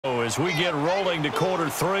as we get rolling to quarter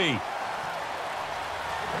three.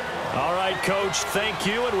 All right, Coach, thank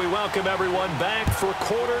you, and we welcome everyone back for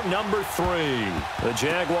quarter number three. The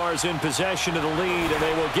Jaguars in possession of the lead, and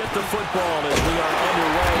they will get the football as we are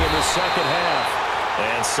underway in the second half.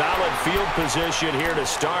 And solid field position here to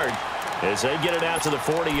start as they get it out to the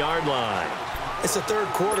 40-yard line. It's the third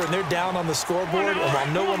quarter, and they're down on the scoreboard, and while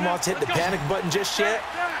no one wants to hit the panic button just yet,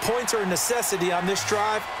 points are a necessity on this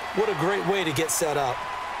drive. What a great way to get set up.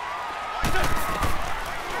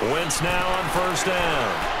 Wentz now on first down.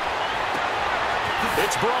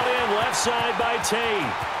 It's brought in left side by Tate.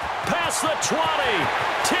 Past the 20,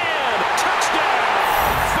 10,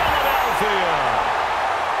 touchdown, Philadelphia.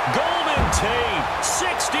 Golden Tate,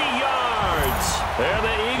 60 yards. And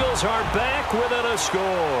the Eagles are back within a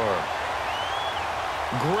score.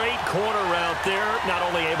 Great corner route there, not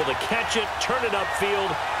only able to catch it, turn it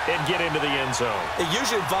upfield, and get into the end zone. It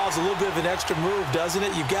usually involves a little bit of an extra move, doesn't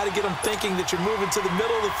it? You've got to get them thinking that you're moving to the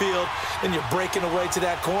middle of the field and you're breaking away to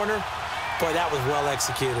that corner. Boy, that was well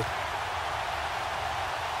executed.